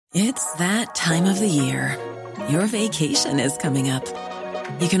It's that time of the year. Your vacation is coming up.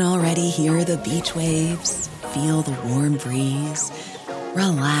 You can already hear the beach waves, feel the warm breeze,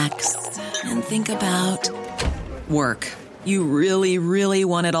 relax, and think about work. You really, really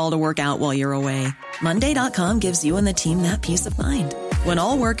want it all to work out while you're away. Monday.com gives you and the team that peace of mind. When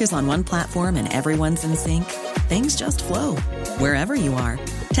all work is on one platform and everyone's in sync, things just flow. Wherever you are,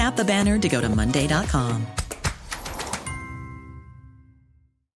 tap the banner to go to Monday.com.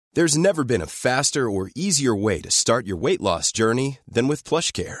 There's never been a faster or easier way to start your weight loss journey than with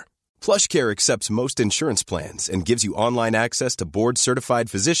PlushCare. PlushCare accepts most insurance plans and gives you online access to board-certified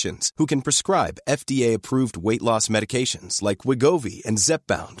physicians who can prescribe FDA-approved weight loss medications like Wegovy and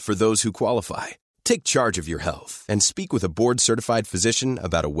Zepbound for those who qualify. Take charge of your health and speak with a board-certified physician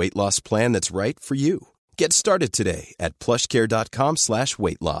about a weight loss plan that's right for you. Get started today at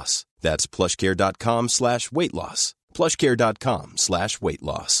plushcare.com/weight loss. That's plushcare.com/weight loss. plushcare.com/weight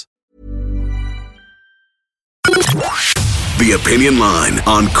loss. The Opinion Line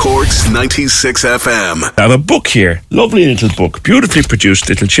on Cork's 96 FM. I have a book here, lovely little book, beautifully produced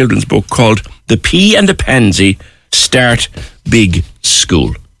little children's book called The Pea and the Pansy Start Big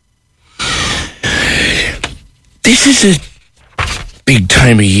School. This is a big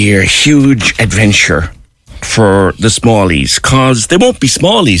time of year, huge adventure for the smallies, because they won't be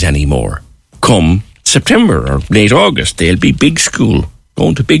smallies anymore come September or late August. They'll be big school,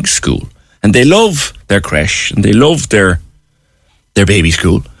 going to big school. And they love their creche and they love their baby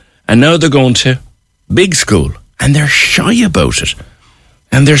school. And now they're going to big school and they're shy about it.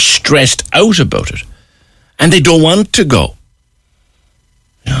 And they're stressed out about it. And they don't want to go.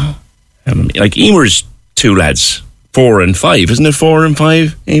 You know? Like Emer's two lads, 4 and 5, isn't it? 4 and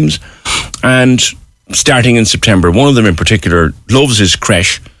 5, Eames? And starting in September, one of them in particular loves his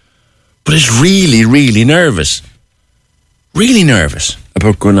creche, but is really, really nervous. Really nervous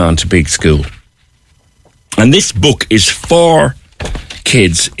about going on to big school. And this book is for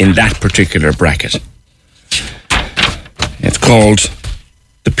kids in that particular bracket. It's called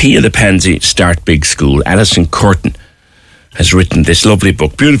The Pea and the Pansy Start Big School. Alison Curtin has written this lovely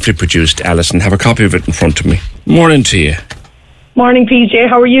book, beautifully produced. Alison, have a copy of it in front of me. Morning to you. Morning, PJ.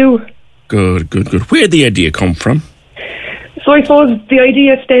 How are you? Good. Where did the idea come from? So I suppose the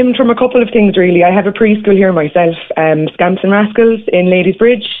idea stemmed from a couple of things, really. I have a preschool here myself, Scamps and Rascals in Ladies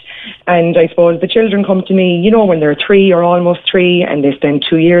Bridge. And I suppose the children come to me, you know, when they're 3 or almost 3, and they spend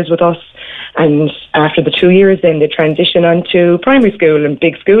 2 years with us. And after the 2 years, then they transition on to primary school and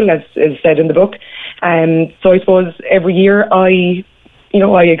big school, as is said in the book. So I suppose every year I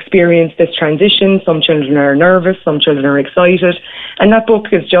experience this transition. Some children are nervous, some children are excited. And that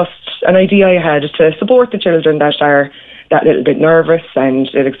book is just an idea I had to support the children that are that little bit nervous, and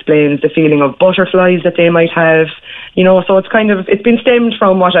it explains the feeling of butterflies that they might have, you know. So it's been stemmed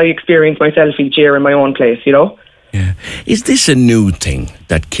from what I experience myself each year in my own place, you know. Yeah. Is this a new thing,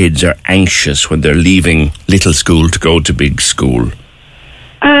 that kids are anxious when they're leaving little school to go to big school?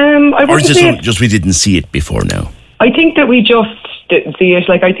 Or is it just we didn't see it before now? I think that we just didn't see it.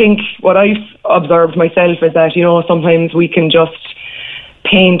 Like, I think what I've observed myself is that, you know, sometimes we can just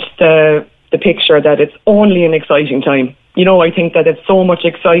paint the picture that it's only an exciting time. You know, I think that it's so much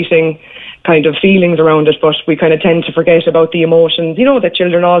exciting kind of feelings around it, but we kind of tend to forget about the emotions, you know, that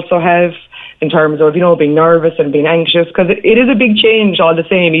children also have in terms of, you know, being nervous and being anxious, because it is a big change all the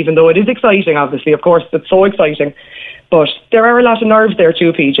same, even though it is exciting, obviously. Of course, it's so exciting. But there are a lot of nerves there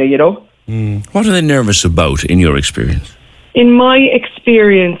too, PJ, you know. What are they nervous about in your experience? In my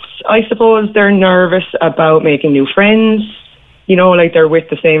experience, I suppose they're nervous about making new friends. You know, like they're with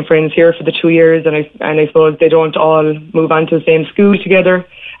the same friends here for the 2 years, and I suppose they don't all move on to the same school together,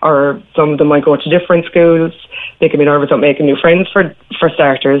 or some of them might go to different schools. They can be nervous about making new friends for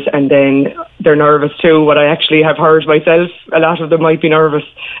starters, and then they're nervous too. What I actually have heard myself, a lot of them might be nervous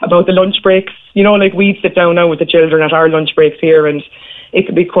about the lunch breaks. You know, like we sit down now with the children at our lunch breaks here, and it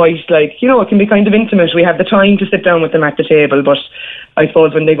can be quite like, you know, it can be kind of intimate. We have the time to sit down with them at the table, but I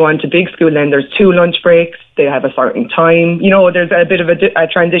suppose when they go on to big school, then there's 2 lunch breaks. They have a certain time. You know, there's a bit of a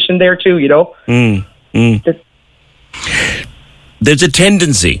transition there too, you know. There's a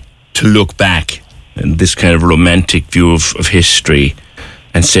tendency to look back in this kind of romantic view of history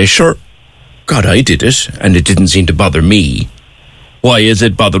and say, sure, God, I did it, and it didn't seem to bother me. Why is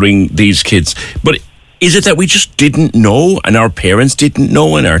it bothering these kids? But is it that we just didn't know, and our parents didn't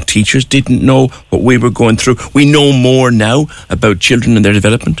know, and our teachers didn't know what we were going through? We know more now about children and their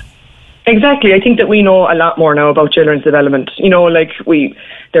development? Exactly. I think that we know a lot more now about children's development. You know, like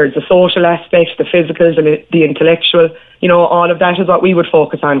there's the social aspect, the physical, the intellectual. You know, all of that is what we would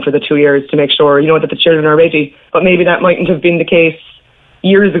focus on for the 2 years to make sure, you know, that the children are ready. But maybe that mightn't have been the case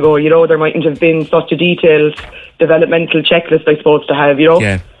years ago, you know, there mightn't have been such a detailed developmental checklist, I suppose, to have, you know.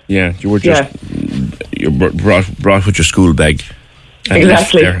 Yeah. You were just you brought with your school bag. And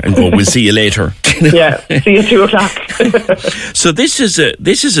exactly. Left there and go, we'll see you later. Yeah, see you at 2:00. So this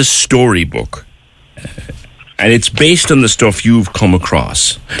is a storybook, and it's based on the stuff you've come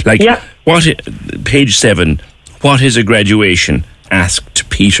across. Like, page 7, what is a graduation? Asked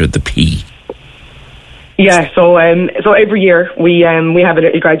Peter the P. Yeah, so every year we have a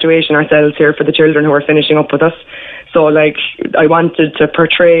little graduation ourselves here for the children who are finishing up with us. So, like, I wanted to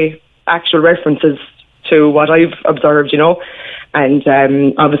portray actual references to what I've observed, you know. And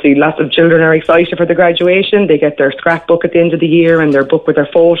obviously lots of children are excited for the graduation. They get their scrapbook at the end of the year and their book with their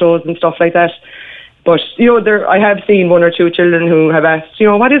photos and stuff like that. But, you know, I have seen 1 or 2 children who have asked, you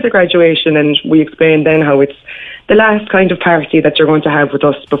know, what is a graduation? And we explained then how it's the last kind of party that you're going to have with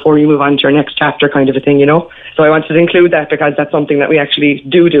us before you move on to your next chapter, kind of a thing, you know. So I wanted to include that because that's something that we actually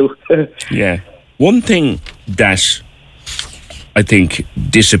do. Yeah. One thing that I think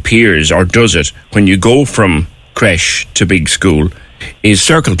disappears, or does it, when you go from creche to big school, is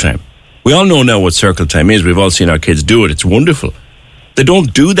circle time. We all know now what circle time is. We've all seen our kids do it. It's wonderful. They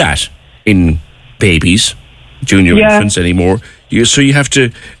don't do that in babies, junior infants anymore. So you have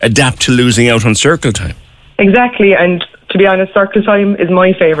to adapt to losing out on circle time. Exactly, and to be honest, circle time is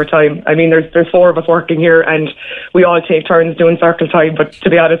my favourite time. I mean, there's 4 of us working here and we all take turns doing circle time, but to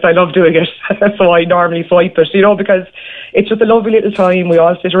be honest, I love doing it. So I normally swipe it, you know, because it's just a lovely little time. We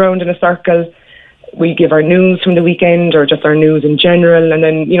all sit around in a circle. We give our news from the weekend or just our news in general. And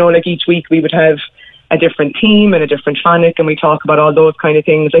then, you know, like each week we would have a different theme and a different phonic and we talk about all those kind of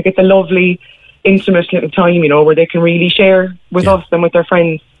things. Like, it's a lovely, intimate little time, you know, where they can really share with us and with their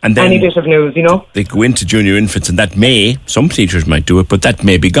friends and then any bit of news, you know. They go into junior infants and some teachers might do it, but that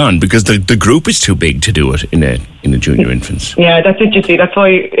may be gone because the group is too big to do it in a junior infants. Yeah, that's it, you see. That's why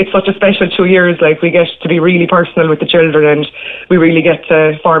it's such a special 2 years. Like, we get to be really personal with the children and we really get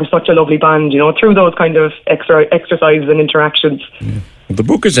to form such a lovely bond, you know, through those kind of exercises and interactions. Yeah. The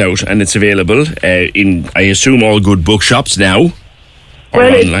book is out and it's available in, I assume, all good bookshops now, or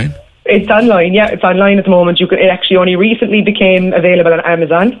online. It's online, yeah. It's online at the moment. It actually only recently became available on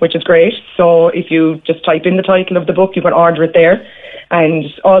Amazon, which is great. So if you just type in the title of the book, you can order it there. And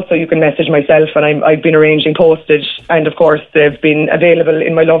also you can message myself, and I've been arranging postage. And of course, they've been available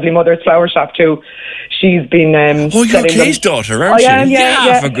in my lovely mother's flower shop too. She's been... you're Kay's daughter, aren't you? I am,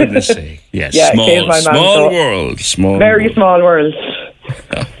 yeah. For goodness sake. Yes, yeah, small world. Very small world.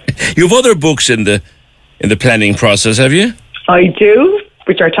 You have other books in the planning process, have you? I do,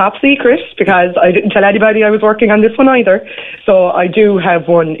 which are top secret because I didn't tell anybody I was working on this one either. So I do have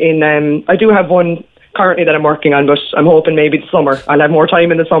one currently that I'm working on, but I'm hoping maybe the summer. I'll have more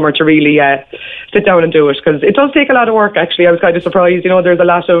time in the summer to really sit down and do it because it does take a lot of work, actually. I was kind of surprised, you know, there's a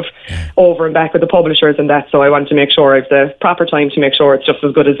lot of over and back with the publishers and that, so I want to make sure I have the proper time to make sure it's just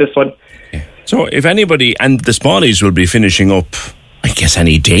as good as this one. Yeah. So if anybody, and the Smallies will be finishing up, I guess,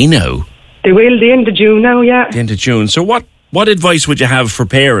 any day now. They will, the end of June now, yeah. The end of June. So what advice would you have for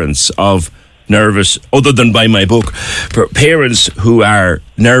parents of nervous, other than buy my book, for parents who are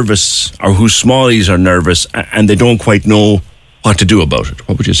nervous or whose Smallies are nervous and they don't quite know what to do about it?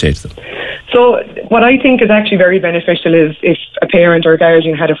 What would you say to them? So what I think is actually very beneficial is if a parent or a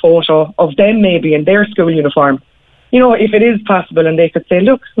guardian had a photo of them maybe in their school uniform. You know, if it is possible, and they could say,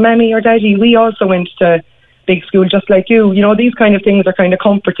 look, Mammy or Daddy, we also went to big school just like you. You know, these kind of things are kind of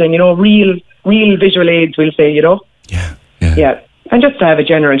comforting, you know, real visual aids, we'll say, you know. Yeah. And just to have a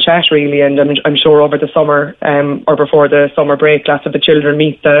general chat, really, and I'm sure over the summer or before the summer break, lots of the children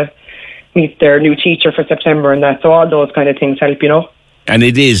meet their new teacher for September and that. So all those kind of things help, you know. And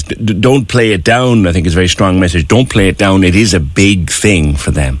it is, don't play it down, I think is a very strong message. Don't play it down. It is a big thing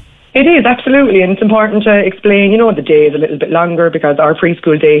for them. It is, absolutely. And it's important to explain, you know, the day is a little bit longer because our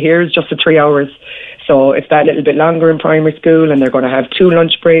preschool day here is just for 3 hours. So it's that little bit longer in primary school and they're going to have 2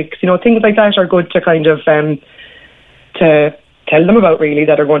 lunch breaks. You know, things like that are good to kind of to tell them about, really,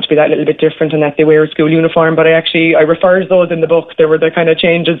 that are going to be that little bit different and that they wear a school uniform. But I referred those in the book. There were the kind of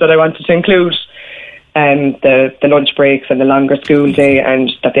changes that I wanted to include, the lunch breaks and the longer school day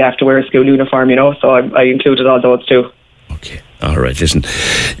and that they have to wear a school uniform, you know. So I included all those too. Okay. All right. Listen,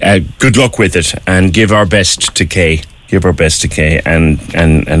 good luck with it and give our best to Kay. Give our best to Kay and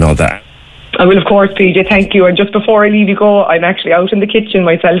all that. I will, of course, PJ, thank you. And just before I leave you go, I'm actually out in the kitchen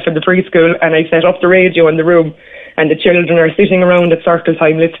myself in the preschool and I set up the radio in the room and the children are sitting around at circle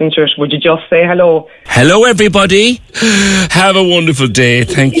time listening to it. Would you just say hello? Hello, everybody. Have a wonderful day.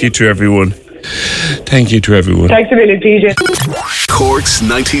 Thank you to everyone. Thank you to everyone. Thanks a million, PJ. Corks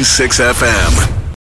 96 FM.